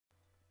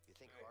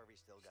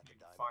You can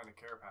find a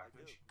care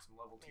package, some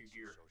level 2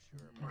 gear,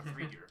 or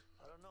 3 gear.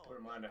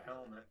 Wouldn't mind a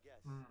helmet.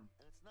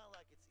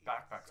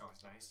 Backpack's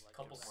always nice.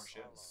 Couple more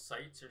shit.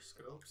 sights or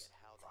scopes.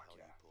 Fuck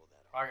yeah.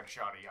 I got a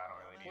shotty, I don't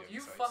really need Will it. you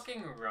besides.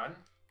 fucking run?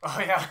 Oh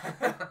yeah.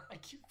 I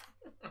keep.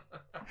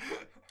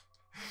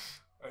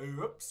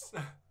 Oops.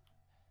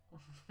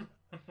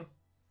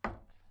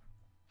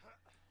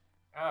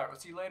 Alright, we'll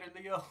see you later,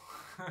 Leo.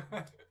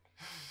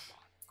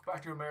 Go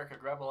back to America,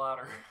 grab a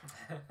ladder.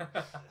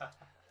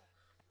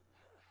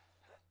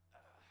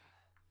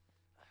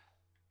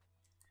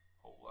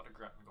 Whole lot of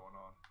grunting going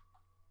on.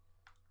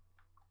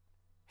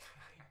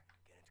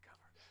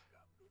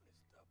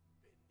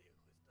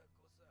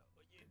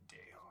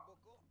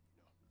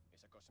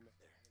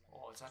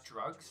 Oh, is that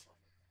drugs?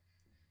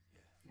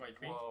 Might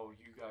be. Whoa,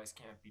 you guys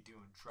can't be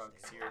doing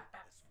drugs here.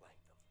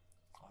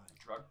 Oh, the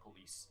drug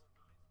police.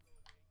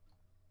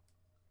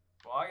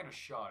 Well, I got a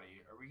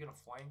shotty. Are we gonna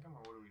flank him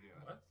or what are we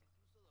doing? What?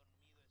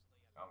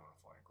 I'm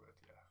gonna flank with,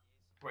 yeah.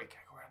 Wait, can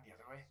I go around the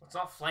other way? It's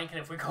not flanking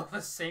if we go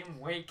the same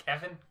way,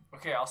 Kevin.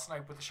 Okay, I'll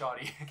snipe with the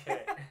shotty.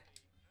 Okay.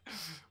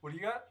 What do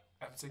you got?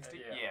 M60?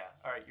 Yeah.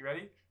 Alright, you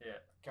ready? Yeah.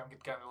 Okay, I'm get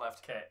the guy on the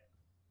left. Okay.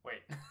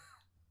 Wait.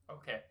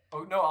 Okay.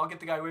 Oh, no, I'll get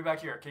the guy way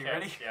back here. Okay, you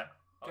ready? Yeah.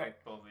 Okay. Okay.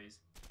 Both of these.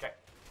 Okay.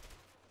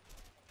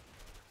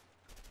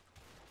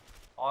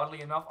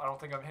 Oddly enough, I don't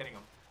think I'm hitting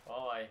him.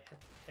 Oh, I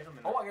hit him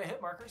in Oh, I got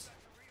hit markers.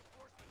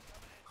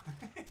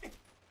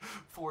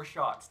 4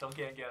 shots. Still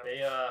can't get him.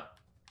 They,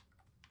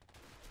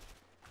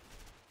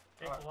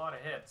 take a lot of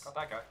hits. Got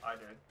that guy. I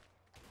did.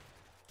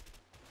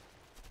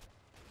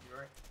 You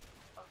right?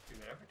 Fuck, do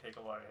they ever take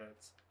a lot of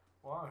hits?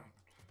 Why?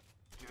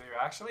 Do they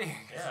actually?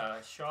 Yeah,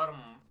 I shot him.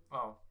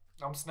 Oh,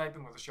 I'm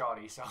sniping with a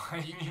shotty, so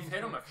You've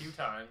hit him a few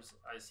times.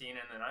 I seen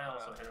it, and then I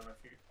also hit him a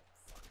few.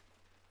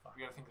 Fuck.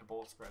 We gotta think the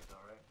bullet spread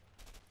though, right?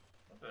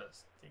 Look at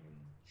this.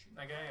 Shooting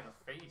that guy in the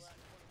face.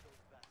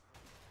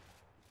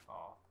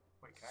 Oh,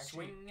 wait, can I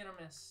actually? Swing and a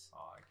miss.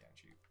 Oh, I can't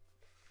shoot.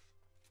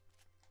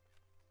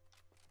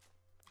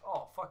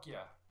 Oh, fuck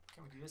yeah.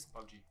 Can we do this in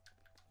PUBG?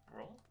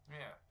 Roll?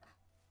 Yeah.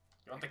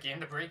 You want the game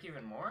to break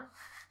even more?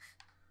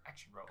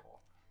 Action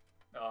roll.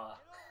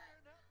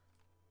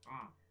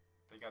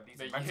 They got these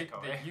in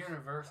Mexico, the eh?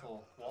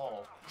 universal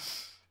wall.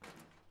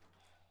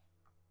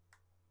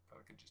 But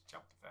I could just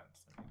jump the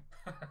fence. I mean,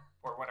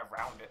 or went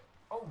around it.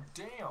 Oh,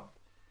 damn.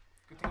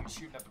 Good thing he was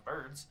shooting at the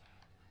birds.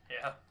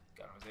 Yeah.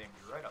 Got him aimed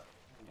right up.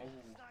 Oh.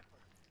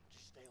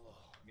 Just stay low.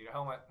 Need a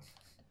helmet.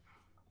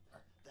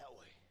 That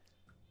way.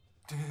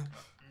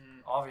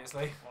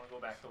 Obviously. I want to go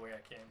back the way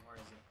I came. Where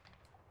is he?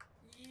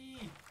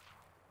 Yee.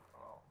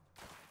 Oh.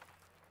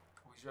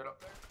 Oh, he's right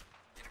up there.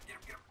 Get him, get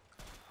him, get him.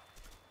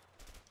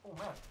 Oh,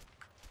 man.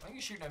 I think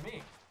he's shooting at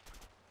me.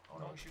 Oh,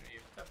 no, he's shooting at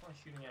you. Definitely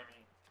shooting at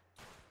me.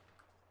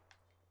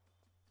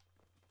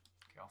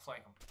 Okay, I'll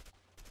flank him.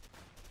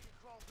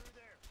 Crawl through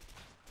there.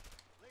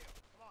 Leo,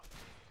 come on.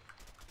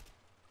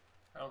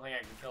 I don't think I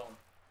can kill him.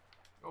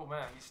 Oh,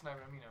 man, he's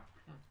sniping at me now.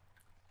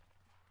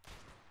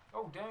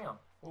 Oh, damn.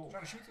 Oh.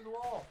 Trying to shoot through the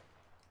wall.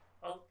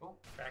 Oh,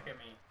 back at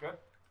me. Good.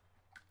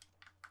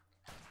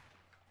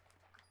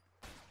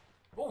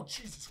 Oh,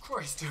 Jesus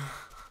Christ.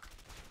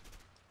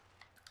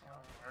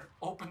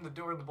 Opened the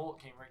door and the bullet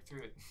came right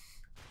through it.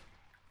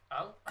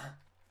 Oh.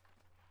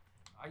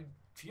 I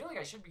feel like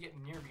I should be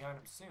getting near behind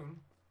him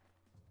soon.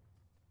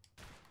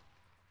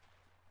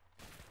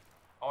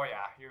 Oh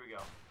yeah, here we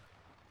go.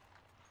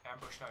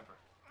 Ambush sniper.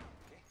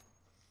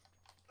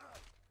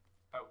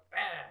 Oh,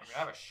 I mean, I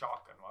have a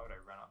shotgun. Why would I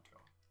run up to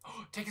him?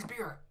 Oh, take his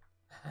beer!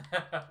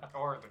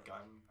 Or the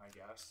gun, I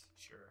guess.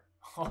 Sure.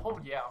 Oh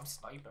yeah, I'm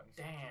sniping.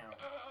 Damn.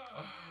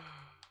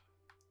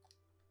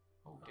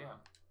 Oh damn.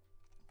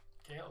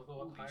 Okay, I'll go up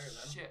Holy higher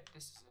then. shit,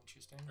 this is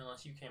interesting.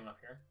 Unless you came up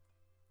here.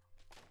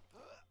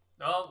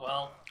 Oh,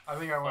 well. I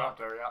think I went up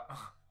there, yeah.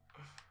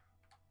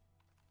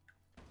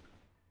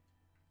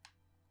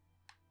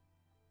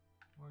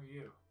 Where are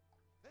you?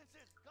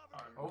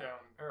 I'm Oh, down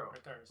arrow.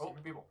 right there. Oh, See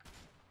me? people.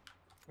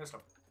 Missed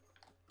him.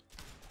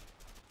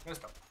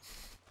 Missed him.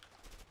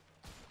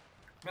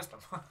 Missed him.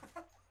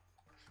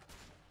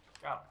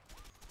 Got him.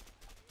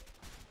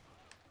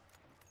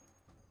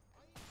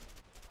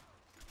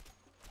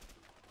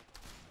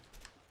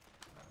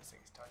 Man, this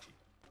thing's touchy.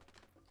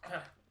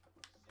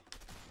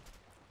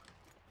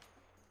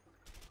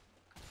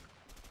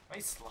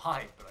 Nice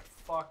slide, but I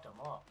fucked him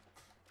up.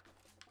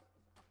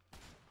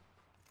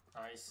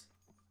 Nice.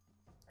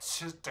 It's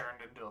just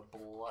turned into a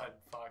blood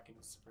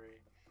fucking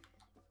spree.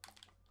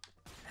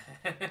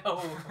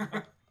 Oh.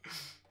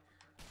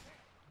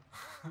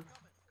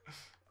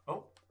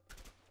 Oh.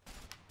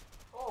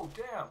 Oh,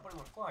 damn. What do you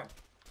want to climb?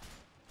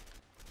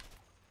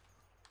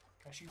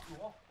 Can I shoot through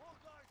the wall?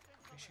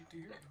 Can I shoot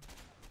through here?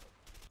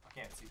 I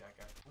can't see that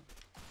guy.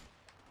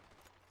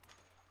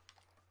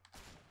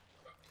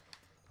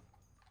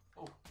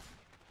 Oh.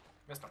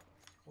 Missed him.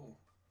 Ooh.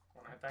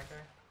 Wanna hit that guy?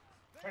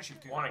 I'm trying to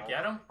shoot through Wanna the wall.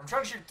 get him? I'm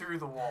trying to shoot through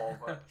the wall,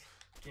 but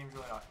the game's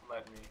really not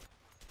letting me.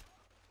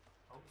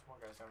 Oh, there's more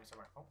guys down here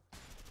somewhere. Oh.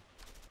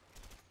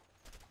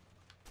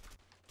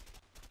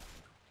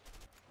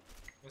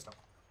 Missed him.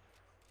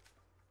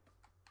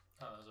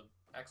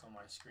 X on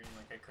my screen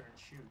like I couldn't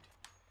shoot.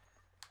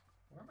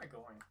 Where am I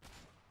going?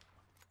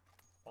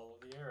 Follow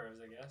the arrows,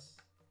 I guess.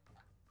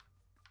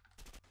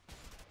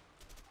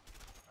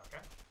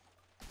 Okay.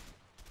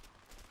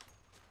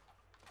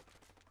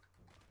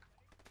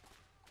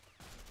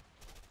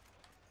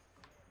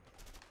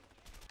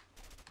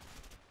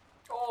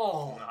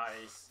 Oh!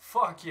 Nice.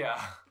 Fuck yeah.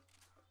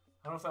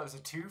 I don't know if that was a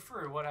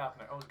twofer or what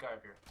happened there. Oh, there's a guy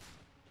up here.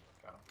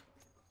 Got him.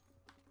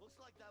 Looks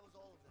like that was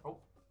all of them. Oh.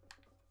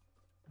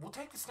 We'll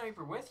take the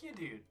sniper with you,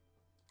 dude.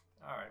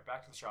 Alright,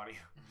 back to the shoddy.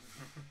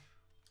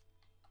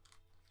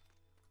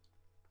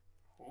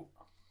 Oh.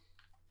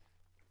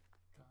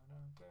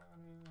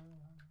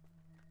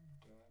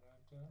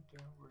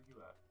 Where are you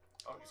at?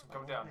 Oh, he's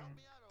coming down. Help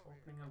me out over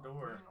Opening here. a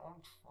door.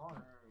 I'm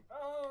trying.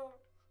 Oh.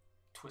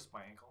 Twist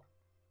my ankle.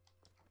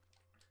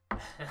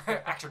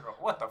 Action roll.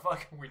 What the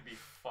fuck? We'd be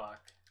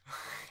fucked.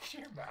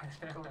 Can you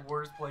imagine? The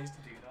worst place to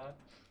do that.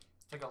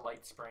 It's like a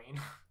light sprain.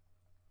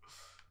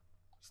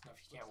 Stuff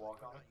you can't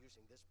walk on We're it. not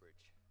using this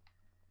bridge.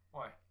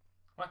 Why?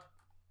 What?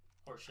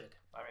 Or shit.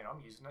 I mean,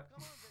 I'm using it.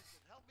 Come on,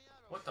 Vincent, help me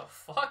out over What the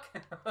fuck?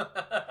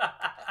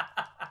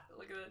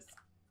 Look at this.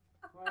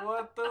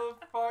 What the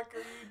fuck are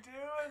you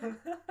doing?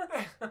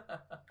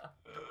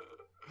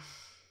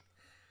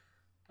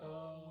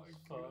 Oh my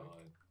fuck.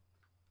 god.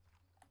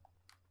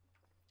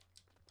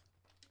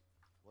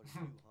 What do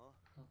you do,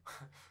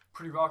 huh?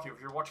 Pretty rocky over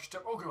here. Watch your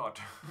step. Oh god.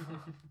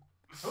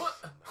 What?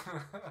 This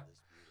beautiful.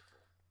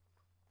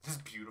 This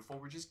is beautiful.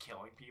 We're just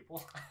killing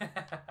people. Hey,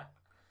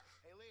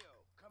 Leo,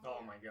 come Oh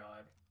here. my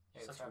god. Hey,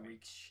 it's Such a heavy.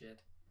 weak shit.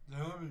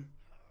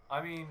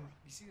 I mean,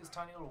 you see those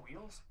tiny little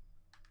wheels?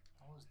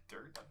 All this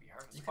dirt, that'd be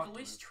hard as You fuck could at to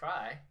least move.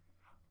 try.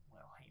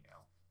 Well, hey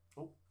now.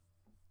 Oh,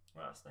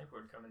 Well, a sniper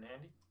would come in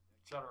handy.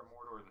 shatter a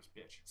mortar this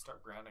bitch.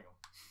 Start branding them.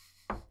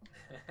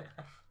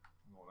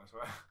 I'm going this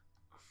way.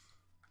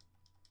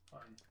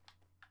 Fine.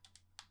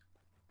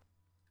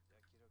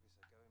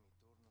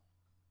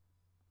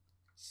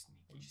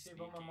 Sneaky, Did you say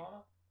sneaky. about my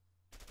mama?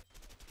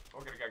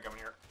 Oh, get a guy coming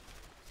here.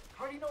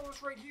 How do you know it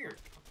was right here?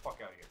 Get the fuck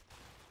out of here.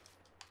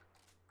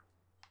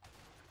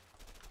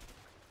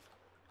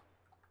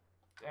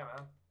 Damn,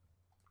 man.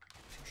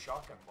 2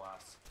 shotgun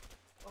blasts.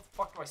 How the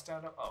fuck do I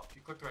stand up? Oh, if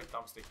you click the right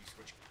thumbstick, you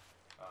switch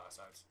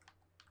sides.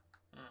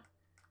 Hmm.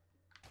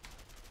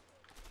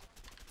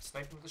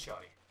 Sniping with the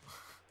shotty.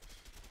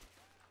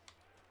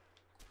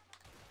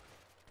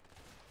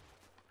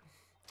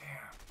 Damn.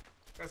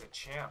 This guy's a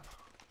champ.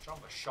 Shot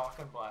him with a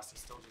shotgun blast. He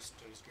still just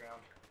stood his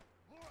ground.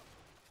 Trying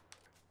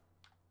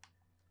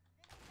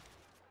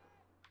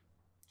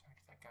to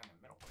get that guy in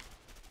the middle.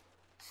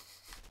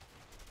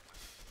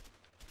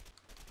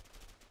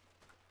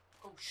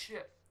 Oh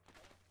shit.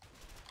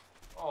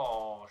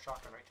 Oh,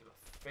 shotgun right to the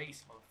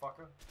face,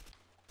 motherfucker.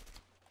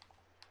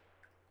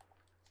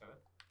 Is that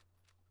it?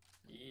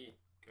 Yeah.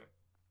 Good.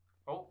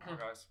 Oh, more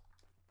guys.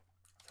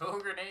 Throw a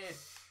grenade.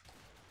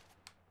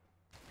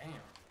 Damn.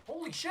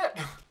 Holy shit!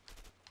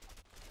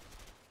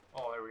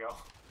 Oh, there we go.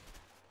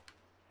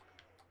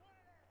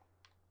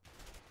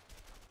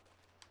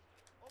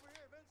 Over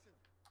here, Vincent.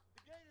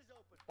 The gate is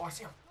open. Oh, I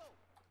see him. Go.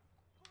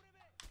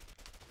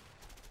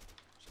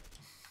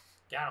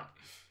 Got him.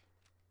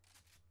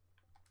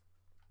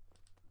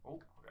 Oh,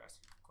 guys.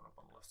 Going up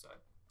on the left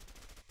side.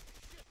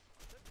 Shit.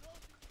 They're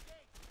closing the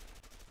gate.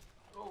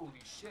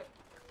 Holy shit.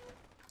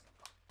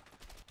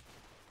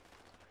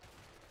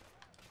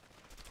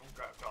 Oh,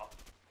 grab top.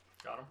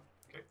 Got him.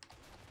 Okay.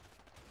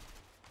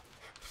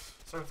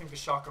 So I think the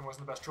shotgun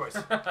wasn't the best choice.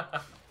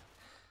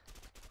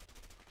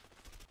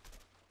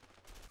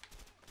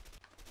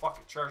 Fuck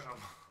it, charging him.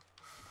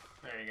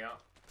 There you go.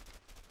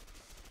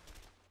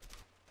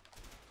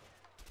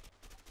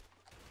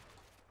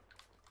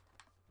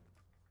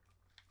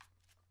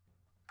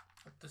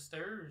 Up the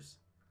stairs.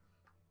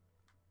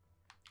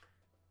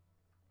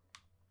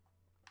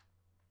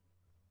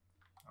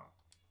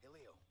 Hey,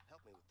 Leo,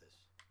 help me with this.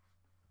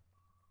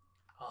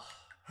 Oh,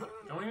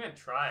 don't even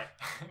try.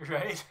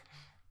 Right?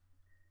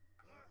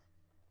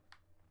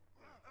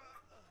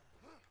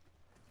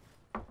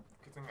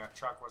 Good thing that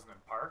truck wasn't in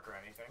park or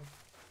anything.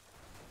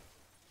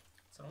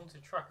 It's an old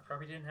truck. It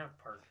probably didn't have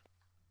park.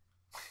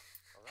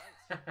 All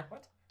right.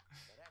 What?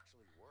 That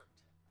actually worked.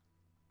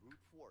 Brute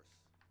force.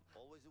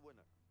 Always a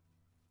winner.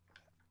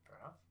 Fair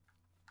enough.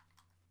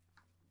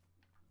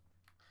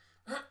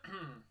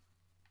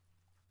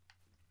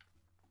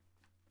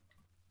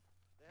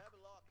 They have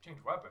a lock, Change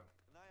weapon.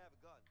 and I have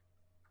a gun.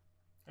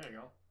 There you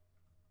go.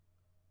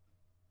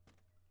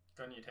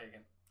 Gun you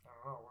taking? I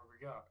don't know, what do we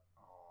got?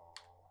 Oh.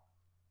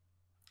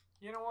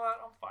 You know what?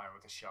 I'm fine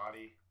with the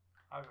shoddy.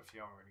 I have a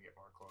feeling we're gonna get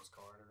more close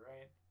quarter,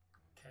 right?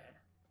 Okay.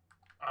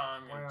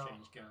 I'm gonna Well-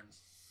 change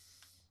guns.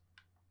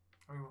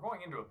 I mean, we're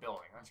going into a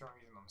building. That's the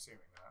only reason I'm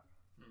assuming that.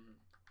 Mm.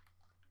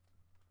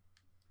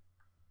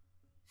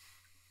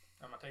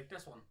 I'm gonna take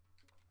this one.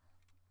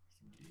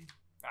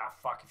 Ah,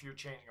 fuck. If you're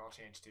changing, I'll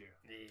change too.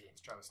 Yeah.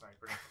 Let's try the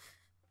sniper.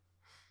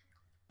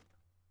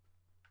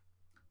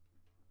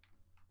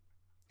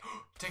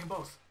 Take them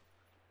both.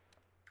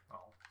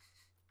 Oh.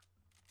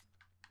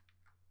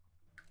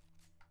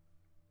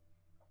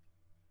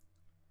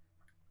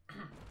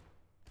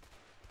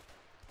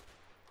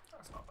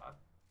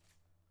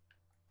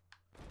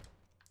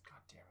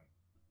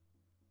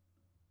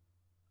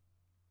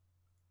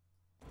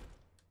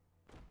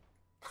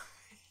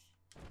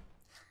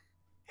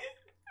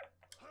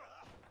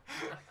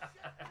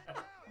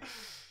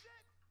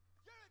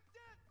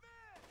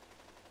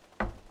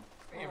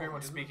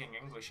 Everyone's speaking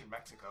English in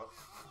Mexico.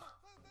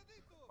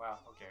 Wow,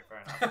 okay,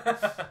 fair enough.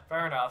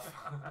 Fair enough.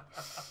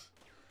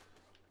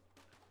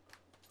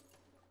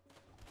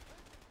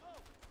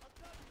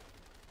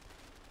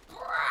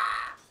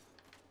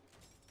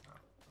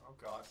 Oh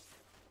god.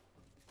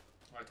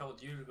 I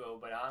told you to go,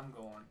 but I'm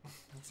going.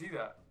 See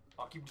that?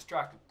 I'll keep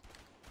distracted.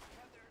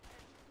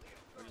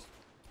 Or just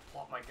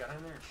plop my gun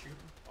in there and shoot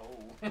him.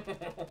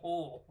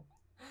 Oh.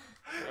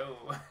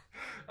 No.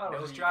 That'll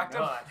No, distract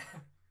you him. not.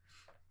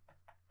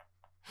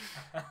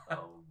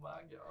 Oh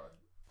my god.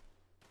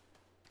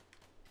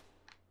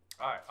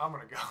 Alright, I'm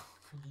gonna go.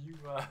 You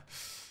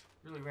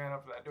really ran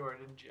up to that door,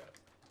 didn't you?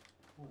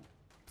 Ooh,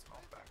 it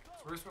smells back. So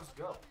where are we supposed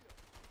to go?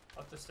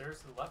 Up the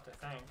stairs to the left, I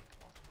think.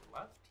 Off to the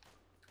left?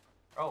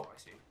 Oh, I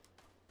see.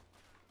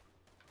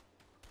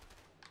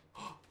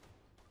 Oh.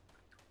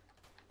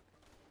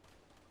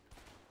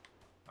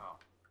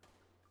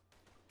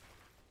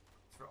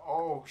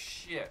 Oh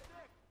shit.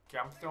 Okay,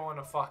 I'm throwing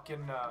a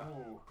fucking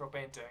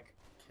propane tank.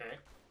 Okay.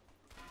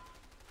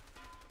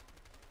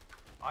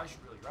 I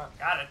should really run.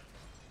 Got it.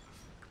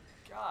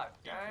 God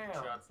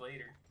damn. Shots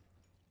later.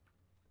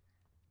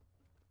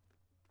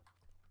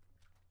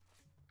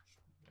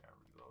 Yeah,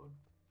 reload.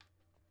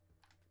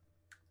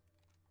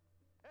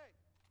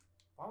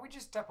 Why don't we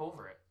just step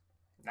over it?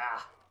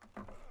 Nah.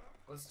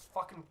 Let's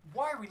fucking.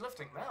 Why are we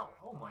lifting now?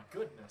 Oh my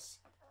goodness.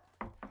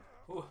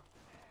 Ooh.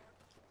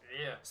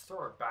 Yeah. Let's throw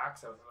our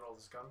backs out in the middle of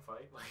this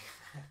gunfight. Like.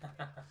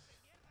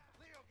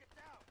 Leo, get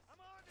down!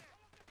 I'm on it!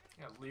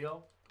 Yeah,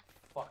 Leo.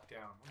 Fuck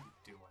down. What are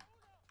you doing?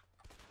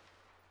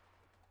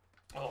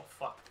 Oh,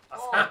 fuck.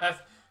 Oh. I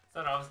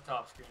thought I was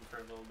top screen for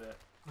a little bit.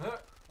 Yeah,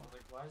 I was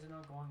like, why is it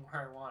not going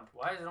where I want?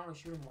 Why is it only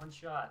shooting one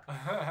shot? I'm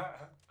gonna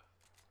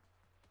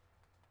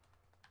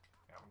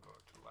go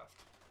to the left.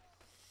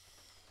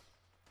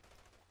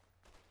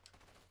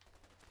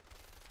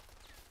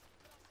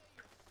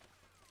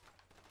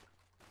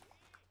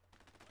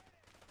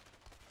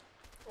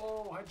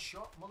 Oh,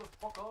 headshot,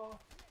 motherfucker!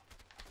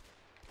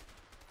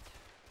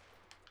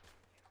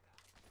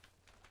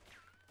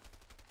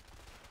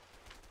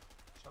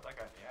 Shot that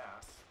guy in the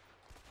ass.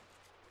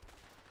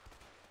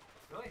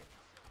 Really?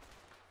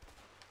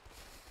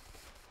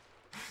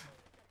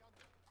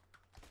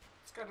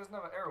 This guy doesn't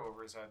have an arrow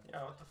over his head.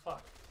 Yeah, what the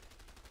fuck?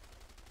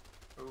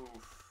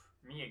 Oof.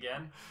 Me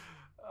again?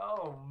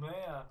 Oh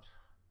man.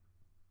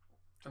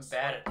 I'm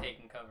bad at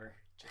taking cover.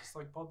 Just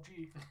like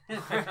PUBG.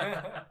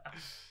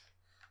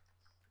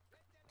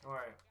 Don't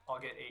worry, I'll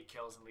get 8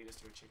 kills and lead us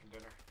to a chicken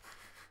dinner.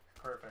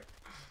 Perfect.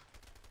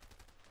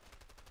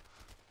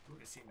 Who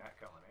would have seen that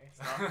coming, eh?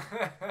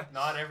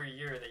 Not every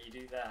year that you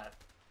do that.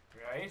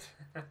 Right?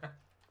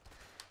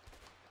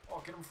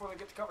 Oh, get him before they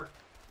get to cover.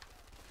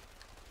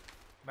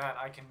 Man,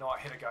 I cannot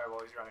hit a guy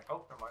while he's running.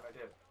 Oh, never mind, I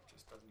did. It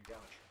just doesn't do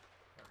damage.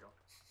 There we go.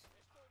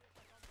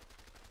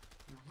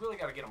 You really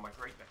gotta get him like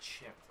right in the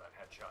chin for that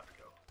headshot to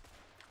go.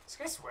 This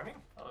guy's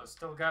swimming? Oh, there's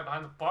still a guy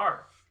behind the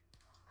bar.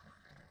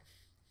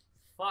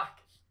 Fuck.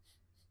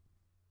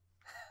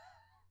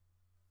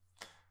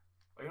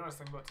 Oh, you know what I was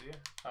thinking about too?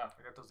 Huh.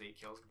 I got those 8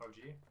 kills in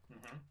PUBG.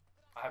 Mm-hmm.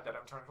 I have that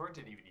M24,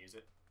 didn't even use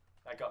it.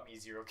 That got me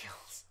 0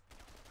 kills.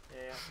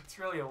 Yeah. It's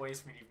really a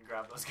waste for me to even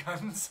grab those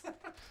guns.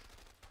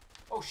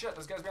 Oh shit,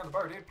 this guy's behind the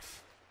bar, dude.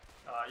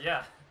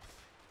 Yeah.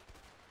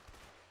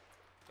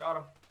 Got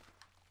him.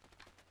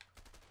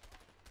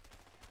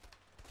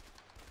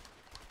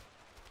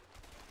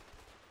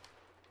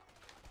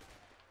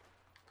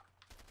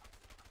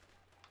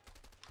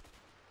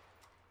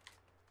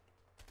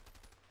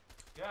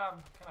 Yeah,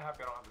 I'm kind of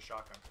happy I don't have the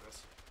shotgun for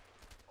this.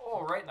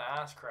 Oh, right in the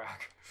ass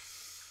crack.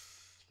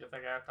 Did you get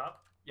that guy up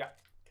top? Yeah.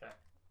 Okay.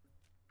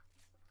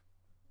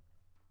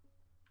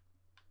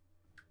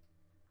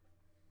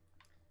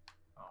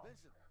 Oh.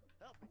 Vincent,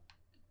 help me.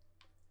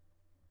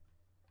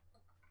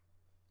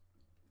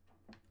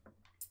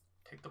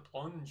 Take the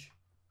plunge.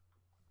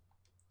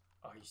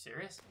 Oh, are you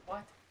serious?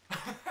 What?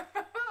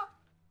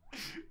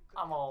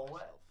 I'm all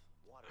wet.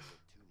 Water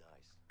looked too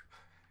nice.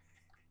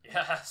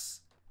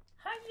 Yes.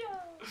 Hiya.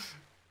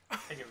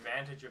 Take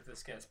advantage of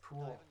this guy's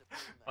pool.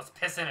 Let's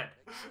piss in it.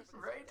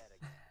 Right?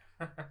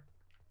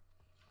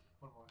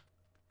 One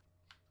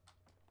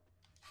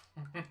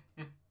more.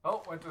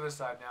 Oh, went to this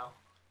side now.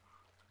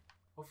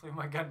 Hopefully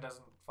my gun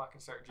doesn't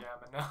fucking start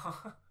jamming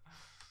now.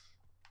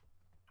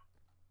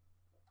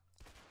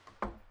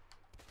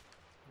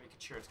 Making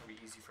sure it's gonna be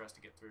easy for us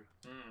to get through.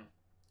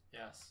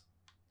 Yes.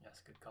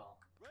 Yes, good call.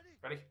 Ready?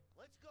 Ready?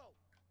 Let's go.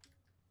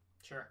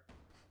 Sure.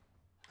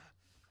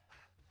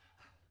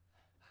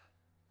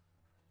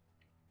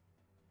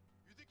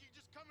 You think you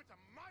just come into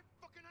my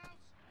fucking house?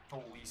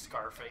 Holy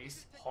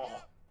Scarface.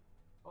 Oh.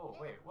 Oh,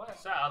 wait, what?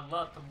 Say I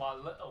love to my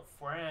little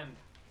friend.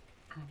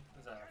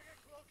 What's that? Get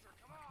closer,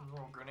 come on. A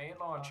little grenade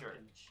launcher.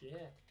 Fucking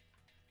shit.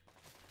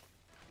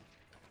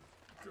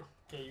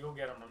 Okay, you go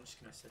get him. I'm just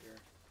gonna sit here.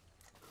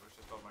 It was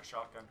just on my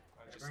shotgun.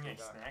 I just Bring any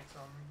did that. snacks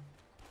on me?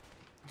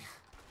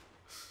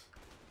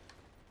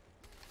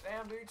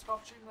 Damn, dude,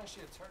 stop shooting that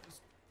shit. It's hard to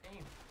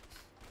aim.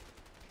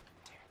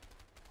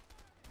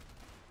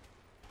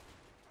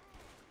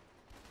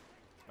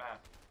 Man,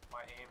 my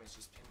is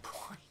just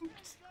pinpoint.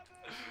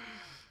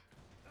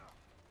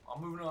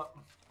 I'm moving up.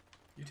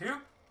 You too?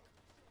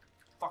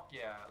 Fuck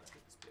yeah, let's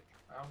get this bitch.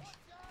 Ouch.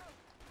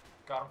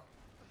 Got him.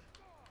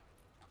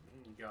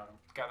 You got him.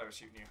 The guy that was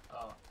shooting you.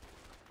 Oh.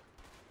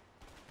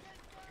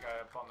 The guy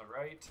up on the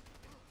right.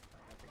 I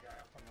got the guy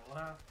up on the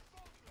left.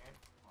 Okay.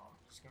 Well, I'm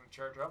just gonna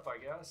charge up, I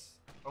guess.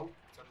 Oh,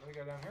 is that another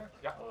guy down here?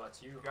 Yeah. Oh,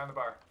 that's you. The guy on the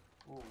bar.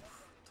 Oof.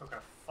 Took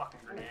a fucking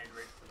grenade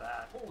right for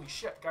that. Holy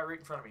shit, guy right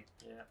in front of me.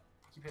 Yeah.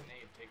 Keep hitting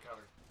A and take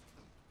cover.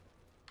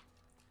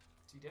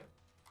 Is he dead?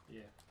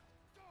 Yeah.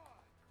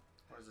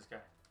 Where's this guy?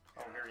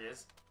 Oh, here he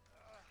is.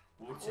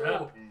 What's Oh, up,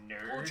 pull the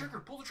nerd? trigger,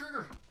 pull the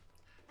trigger.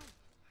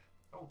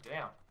 Oh,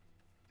 damn.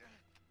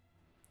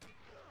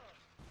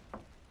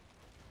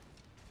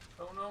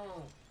 Oh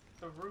no.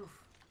 The roof.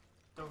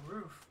 The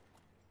roof.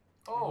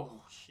 Oh,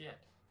 shit.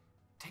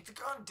 take the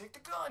gun, take the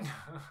gun.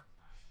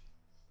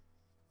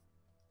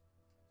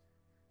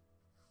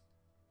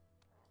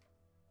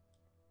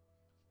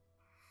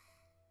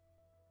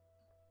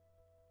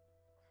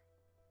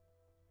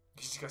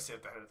 You just gotta sit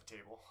at the head of the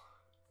table.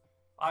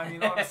 I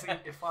mean, honestly,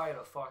 if I had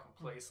a fucking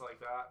place like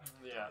that,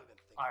 Yeah.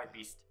 I'd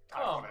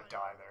Come. want to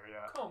die there,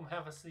 yeah. Come,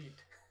 have a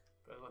seat.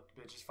 But let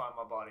the bitches find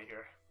my body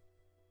here.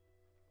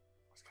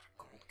 He's got a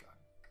gold gun.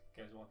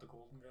 You guys want the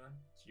golden gun?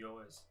 It's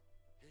yours.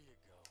 Here you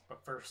go.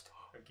 But first,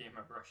 a game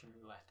of Russian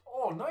roulette.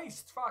 Oh,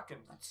 nice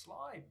fucking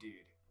slide,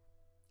 dude.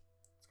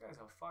 This guy's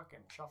a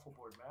fucking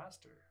shuffleboard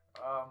master.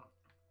 I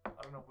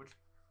don't know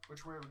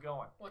which way are we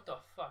going. What the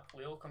fuck?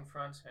 Leo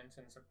confronts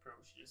Vincent's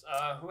approaches.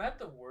 Who had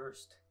the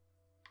worst?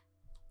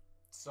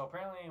 So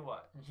apparently,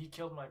 what? He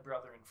killed my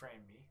brother and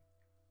framed me.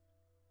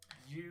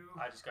 You.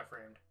 I just got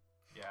framed.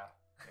 Yeah,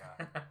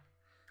 yeah.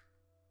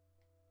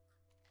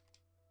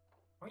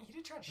 I mean, he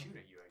did try to shoot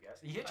at you, I guess.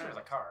 He hit you with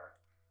a car.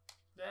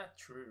 Yeah,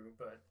 true,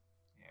 but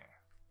Yeah.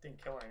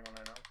 didn't kill anyone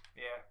I know.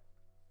 Yeah.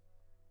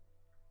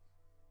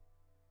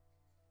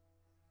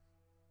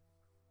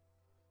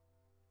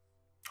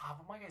 Ah,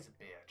 but my guy's a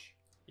bitch.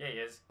 Yeah, he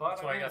is. But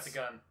That's I why I mean, got the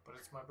gun. But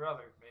it's my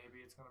brother.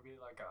 Maybe it's gonna be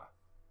like a.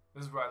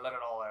 This is where I let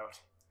it all out.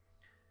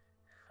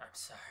 I'm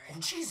sorry. Oh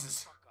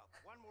Jesus! Fuck up.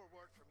 One more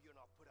word from you and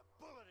I'll put a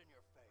bullet in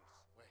your face.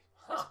 Wait.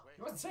 Huh. Wait.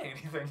 He wasn't saying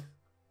anything.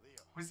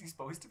 Leo. Was he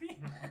supposed to be?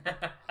 Still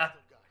got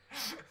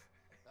it.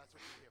 That's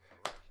what you're here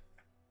for, right?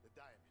 The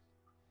diamond.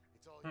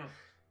 It's all yours.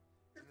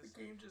 The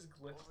game just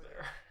glitched Over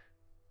there.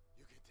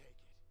 You can take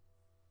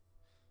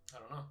it. I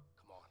don't know.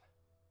 Come on.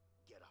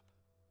 Get up.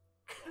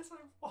 As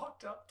I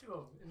walked up to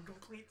him in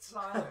complete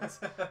silence.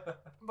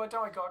 By the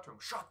time I got to him,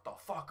 shut the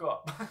fuck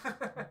up.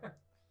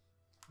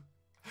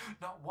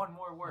 Not one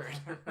more word.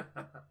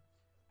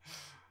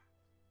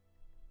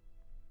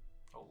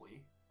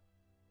 Holy.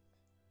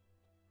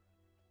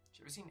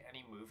 You ever seen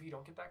any movie?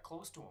 Don't get that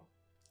close to him.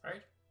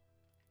 Right?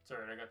 It's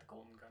alright, I got the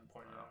golden gun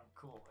pointed Oh, at him.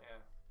 cool,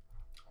 yeah.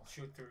 I'll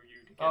shoot through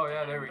you to get Oh, to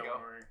yeah, him, there we don't go.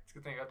 worry. It's a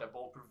good thing I got that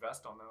bulletproof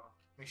vest on, though.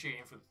 Make sure you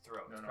aim for the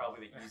throat. No, It's no.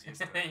 probably the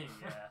easiest.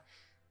 Yeah.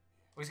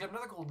 Oh, he's got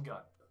another golden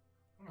gun.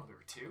 I know there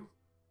were two.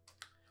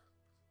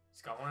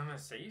 He's got one in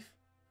his safe?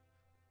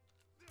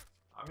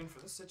 I mean, for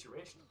this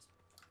situation, it's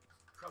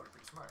probably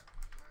pretty smart.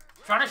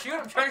 Trying to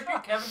shoot him,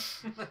 Kevin.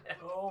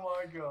 Oh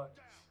my god.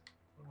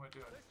 What am I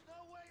doing? There's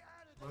no way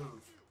out of this.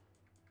 Move.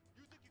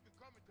 You think you can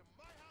come into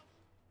my house?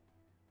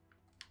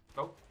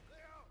 Nope.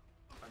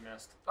 I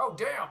missed. Oh,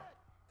 damn!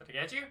 Did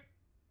I get you?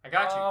 I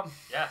got you.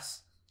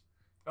 Yes.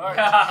 Alright.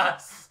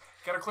 Yes.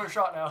 Got a clear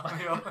shot now.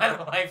 My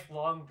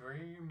lifelong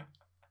dream.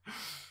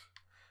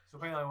 So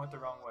apparently I went the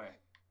wrong way.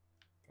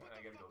 Apparently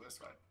I gotta go this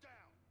way.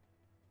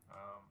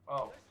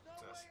 Oh,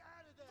 There's no this. way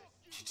out of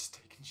this. She's just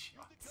taking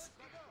shots.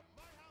 Come on,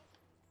 my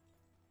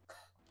house.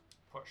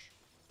 Push.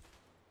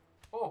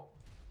 Oh,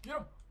 get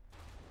him!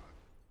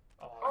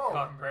 Oh, Oh. I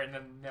caught him right in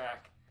the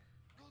neck.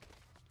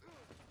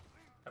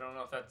 I don't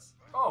know if that's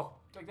Oh,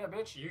 take that,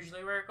 bitch.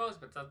 usually where it goes,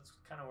 but that's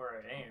kind of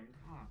where I aimed.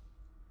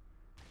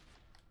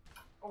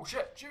 Oh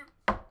shit, shoot!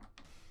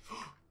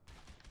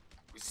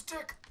 We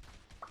stick!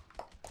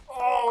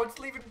 Oh, it's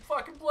leaving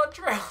fucking blood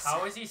trails!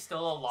 How is he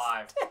still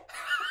alive?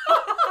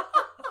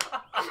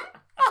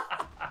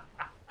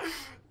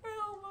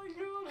 Oh my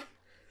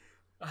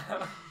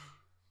god!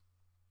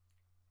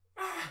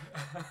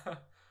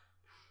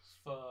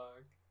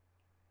 Fuck.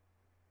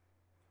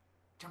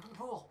 Jump in the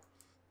pool!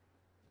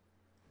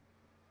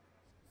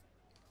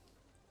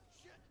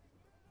 Shit.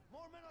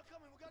 More men are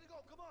coming. We gotta go.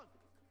 Come on.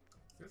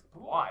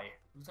 Why?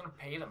 Who's gonna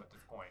pay them at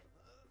this point?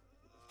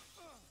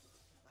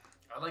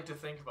 I'd like to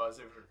think about as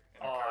if we're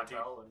in a Oh,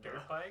 cartel dude, and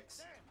dirt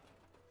bikes?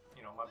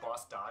 you know, my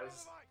boss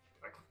dies.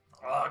 Like,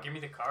 Oh, give me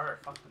the car.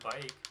 Fuck the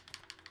bike.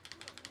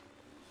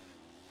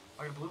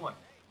 I got a blue one.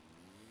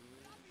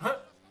 Huh?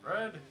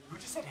 Red. Who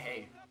just said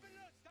hey?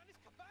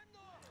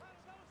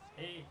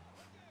 Hey.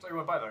 So you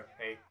went by there.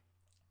 Hey.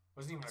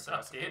 Wasn't even What's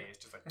aggressive. up, dude? Hey, it's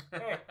just like,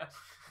 hey.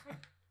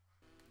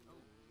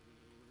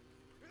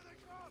 Here they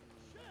come.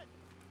 Shit.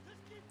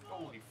 Just keep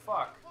going. Holy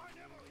fuck. Find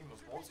them. I think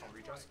those bolts don't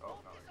reach us. Oh,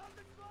 no.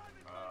 Something's driving.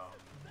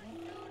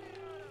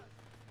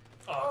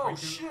 Oh, dude,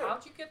 shit.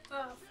 How'd you get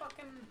the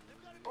fucking...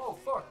 Oh,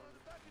 fuck.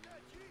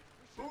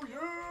 Oh,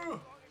 yeah.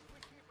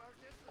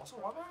 Also,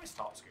 why am I always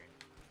top screen?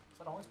 Has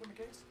that always been the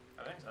case?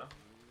 I think so.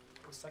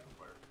 It was second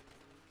player.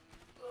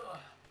 Ugh.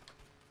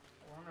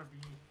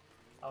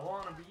 I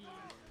wanna be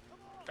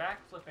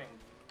backflipping.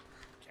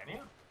 Can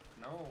you?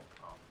 No.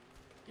 Oh.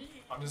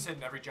 I'm just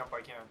hitting every jump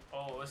I can.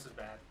 Oh, this is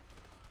bad.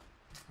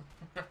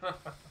 It's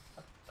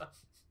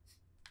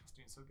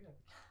doing so good.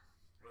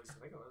 At least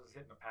I think I was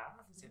hitting a path,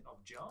 I was hitting all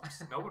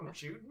jumps. No one was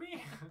shooting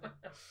me. I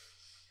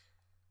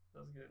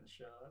was getting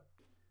shot.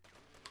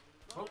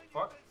 Oh,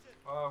 fuck.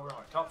 Where am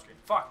I? Top screen.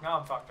 Fuck, now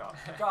I'm fucked up.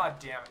 God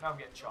damn it, now I'm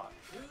getting shot.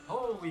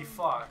 Holy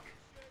fuck.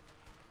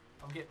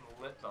 I'm getting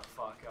lit the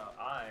fuck up.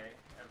 I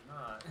am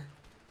not.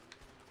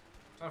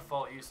 I'm trying to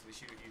follow you so they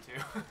shoot at you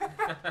too.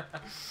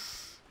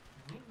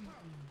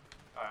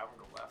 Alright, I'm gonna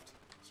go left.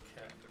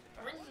 Okay.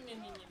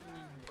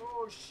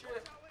 Oh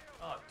shit.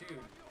 Oh, dude.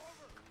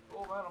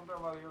 Oh man, I'm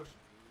down by the ocean.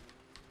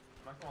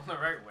 Am I going the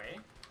right way?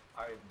 I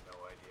have no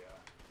idea.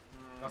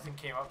 Nothing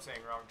came up saying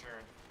wrong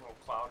turn. Little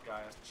cloud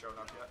guy hasn't shown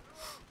up yet.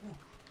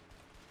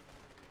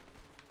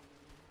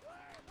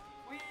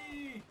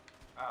 Whee!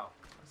 Ow.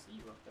 I see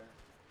you up there.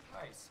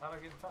 Nice. How'd I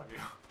get in front of you?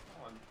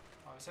 Oh,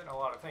 I was hitting a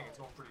lot of things. It's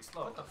going pretty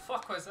slow. what the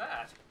fuck was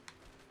that?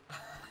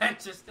 I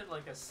just did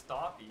like a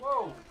stoppie.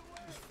 Whoa! You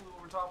just flew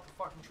over top of the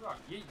fucking truck.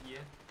 Yeah.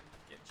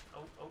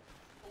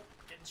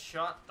 Getting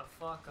shot the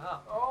fuck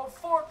up. Oh,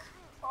 fuck!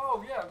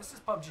 Oh, yeah, this is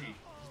PUBG.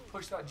 Just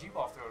push that Jeep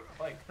off the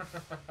bike.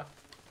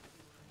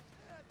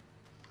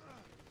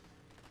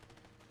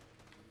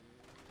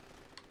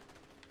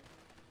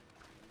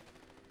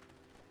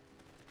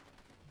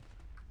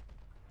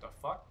 The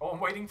fuck? Oh, I'm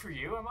waiting for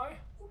you, am I?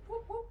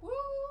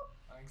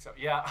 I think so.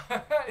 Yeah,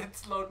 it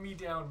slowed me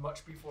down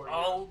much before you.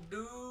 Oh,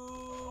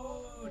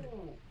 dude!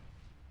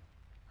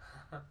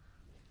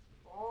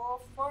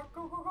 Oh, fuck,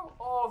 go, go, go.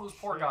 Oh, those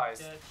poor guys.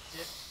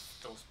 Shit.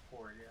 Those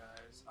poor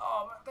guys.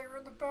 Oh, man, they were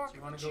in the back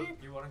So of the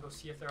Jeep. you wanna go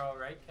see if they're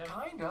alright, Kevin?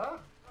 Kinda.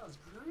 That was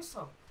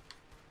gruesome.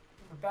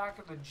 In the back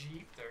of the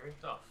Jeep there.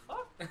 The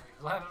fuck? They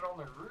landed on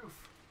the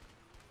roof.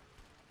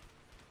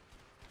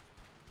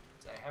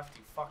 It's a hefty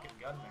fucking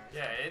gun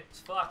there. Yeah, it's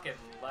fucking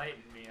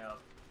lighting me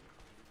up.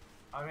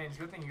 I mean, it's a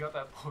good thing you got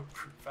that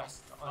bulletproof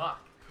vest on.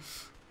 Fuck.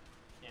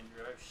 Can't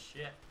drive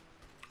shit.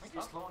 I think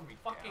you're Stop slowing me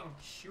fucking down.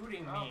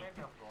 shooting Oh, me. maybe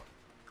I'm going.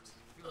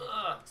 Feeling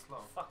Ugh.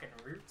 slow. Fucking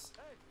roots.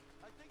 Hey,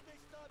 I think they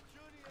stopped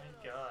shooting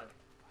Thank at us. God.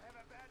 I have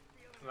a bad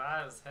feeling.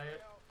 That is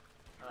hey.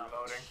 Oh,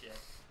 Reloading. shit.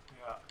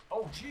 Yeah.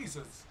 Oh,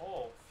 Jesus.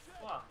 Oh,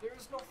 fuck.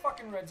 There's no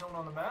fucking red zone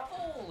on the map.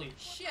 Holy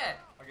shit.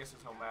 I guess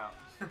there's no map.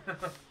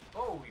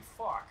 Holy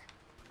fuck.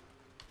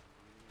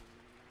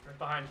 Right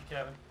behind you,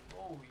 Kevin.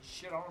 Holy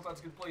shit, I don't know if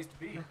that's a good place to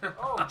be.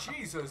 Oh,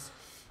 Jesus.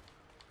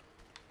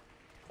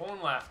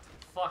 Going left.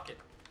 Fuck it.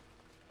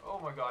 Oh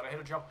my god, I hit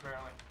a jump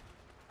apparently.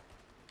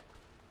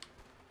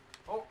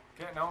 Oh,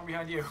 okay, now I'm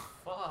behind you.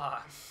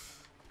 Fuck.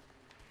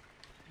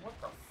 What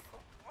the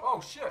fuck?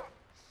 Oh shit!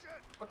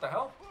 What the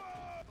hell?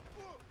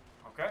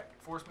 Okay,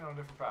 forced me on a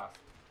different path.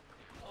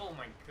 Oh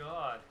my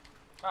god.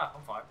 Ah,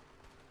 I'm fine.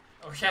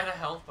 Oh, yeah, the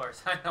health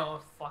bars. I know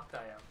how fucked I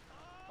am.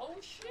 Oh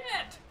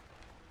shit!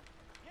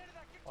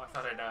 Oh, I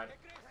thought I died.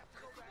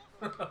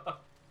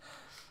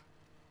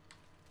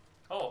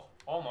 Oh,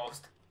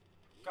 almost.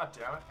 God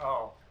damn it.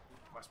 Oh.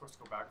 Am I supposed to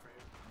go back for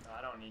you? No,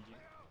 I don't need you.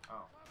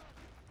 Oh.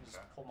 Just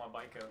Okay. pull my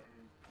bike out and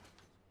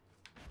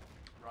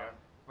Okay.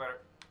 Later.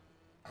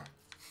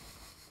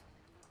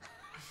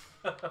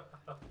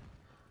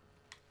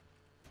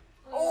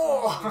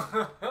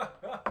 Oh!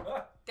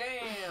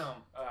 Damn!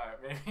 Alright,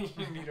 maybe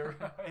you need a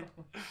ride.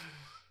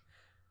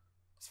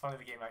 It's funny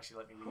the game actually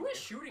let me leave. Who is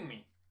you. shooting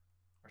me?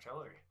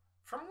 Artillery.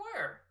 From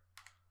where?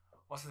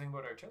 What's the thing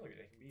about artillery?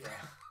 They can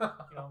be,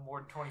 more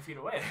than 20 feet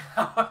away.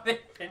 How are they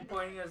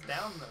pinpointing us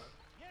down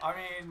though? I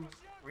mean,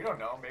 we don't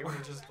know. Maybe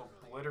they're just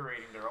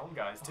obliterating their own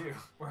guys too.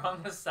 We're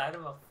on the side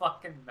of a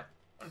fucking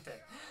mountain.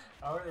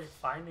 How are they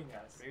finding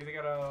us? Maybe they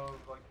got a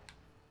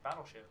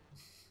battleship.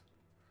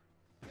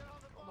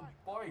 On the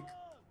bike.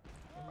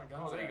 Oh my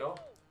god. Oh, there you go.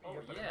 Oh, You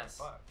got better yes.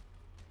 than 5.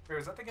 Wait,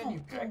 is that the gun you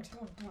picked?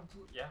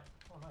 Yeah.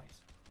 Oh,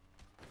 nice.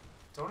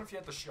 So what if you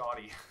had the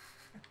shoddy?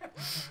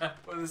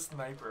 With a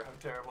sniper, how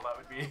terrible that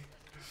would be.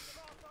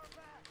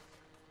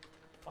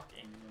 Fuck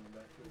aiming in the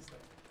back of this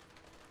thing.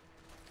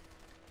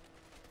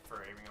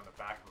 For aiming on the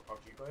back of a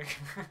PUBG bike.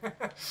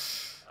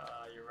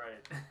 You're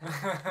right.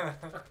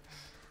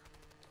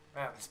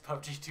 Man, this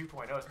PUBG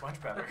 2.0 is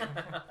much better.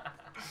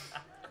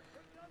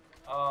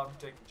 I'm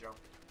taking the jump.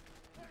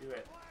 Do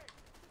it.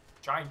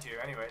 Trying to,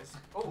 anyways.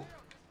 Oh,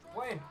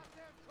 plane.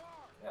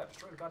 Yeah,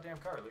 destroy the goddamn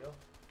car, Leo.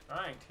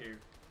 Trying to.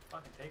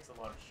 Fucking takes a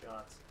lot of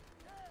shots.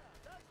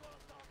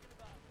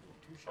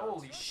 Ooh, 2 shots.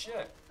 Holy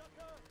shit.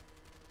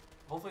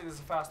 Hopefully this is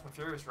a Fast and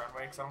Furious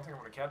runway, because I don't think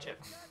I'm going to catch it.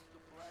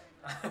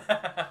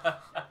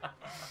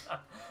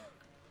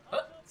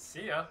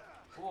 See ya.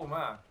 Oh,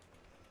 man.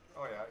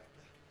 Oh, yeah.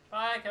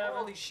 Bye, Kevin.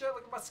 Holy shit,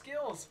 look at my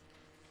skills.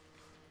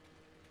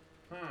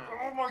 Hmm.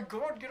 Oh my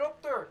god, get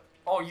up there.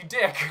 Oh, you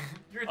dick.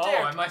 You're a dick.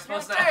 Oh, am I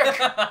supposed You're to? a dick.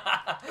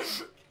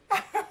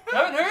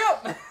 Kevin, hurry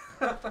up!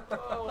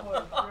 Oh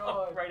my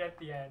god. Right at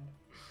the end.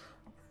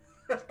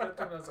 Good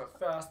thing that's a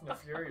Fast Fast and the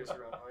Furious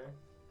runway.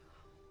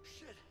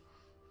 Shit.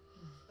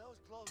 That was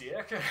close.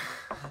 Dick.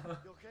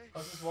 You okay? I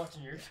was just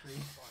watching your screen.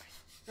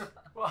 Fine.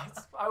 Well,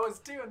 I was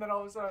too, and then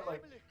all of a sudden I'm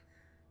like, Emily.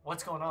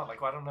 what's going on? Like,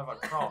 well, I don't have a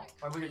prompt.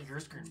 I look at your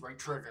screen, right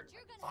trigger.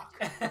 Fuck.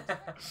 Got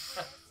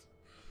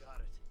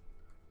it.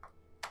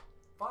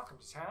 Fuck, I'm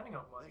just handing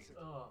out money. Listen,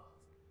 Oh.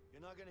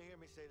 you're not gonna hear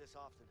me say this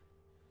often,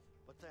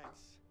 but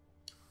thanks.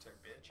 Sorry,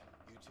 bitch.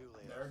 You too,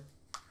 Leo. Nerd.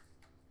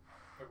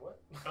 Wait, what?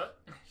 What?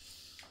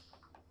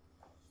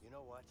 You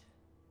know what?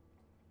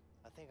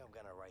 I think I'm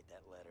gonna write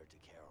that letter to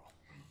Carol.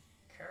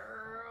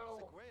 Carol.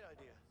 That's a great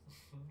idea.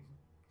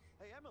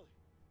 Hey, Emily.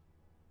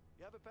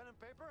 You have a pen and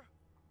paper?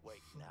 Wait,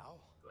 now?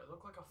 Do I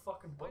look like a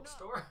fucking Why not?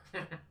 bookstore?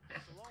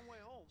 It's a long way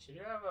home. Should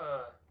you have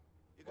a?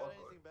 You got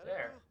Well, anything better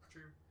there. to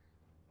do? True.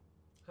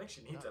 I think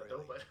she needs Not that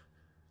though, really. but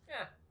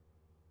Yeah.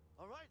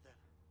 All right then.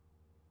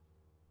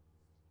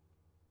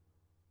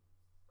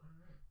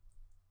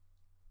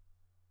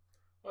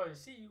 Well, you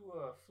see, you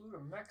flew to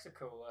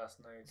Mexico last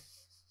night.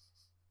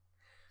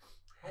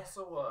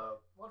 also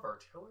a lot of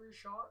artillery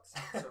shots,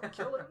 some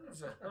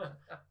killings,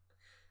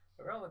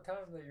 Around the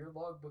time that your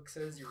logbook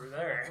says you were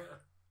there.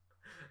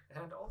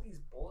 and all these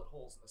bullet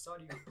holes in the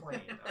side of your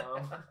plane.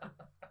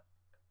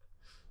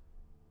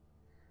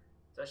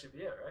 That should be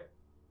it, right?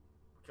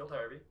 Killed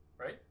Harvey.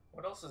 Right?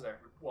 What else is there?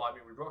 Well, I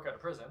mean, we broke out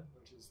of prison,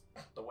 which is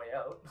the way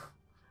out.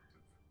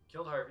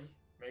 Killed Harvey.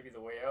 Maybe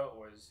the way out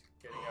was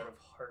getting out of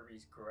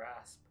Harvey's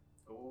grasp.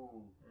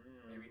 Ooh.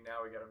 Maybe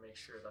now we gotta make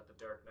sure that the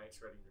Dark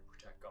Knight's ready to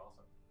protect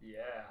Gotham.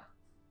 Yeah.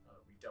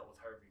 We dealt with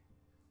Harvey.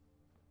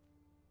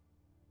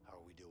 How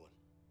are we doing?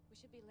 We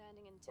should be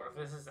landing in 10 What if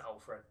this is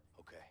Alfred?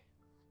 Okay.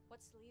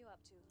 What's Leo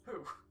up to?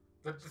 Who?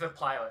 The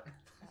pilot.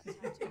 About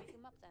time to wake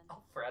him up then.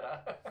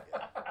 Alfreda.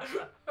 Are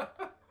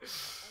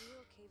you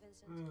okay,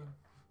 Vincent?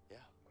 Yeah.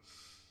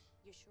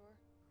 You sure?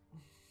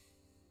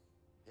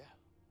 Yeah.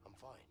 I'm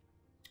fine.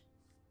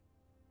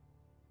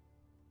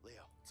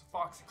 Leo. So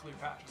Fox and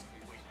Cleopatra just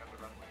gonna be waiting on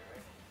the runway,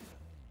 right?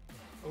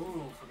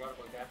 Ooh, forgot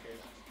about that bit.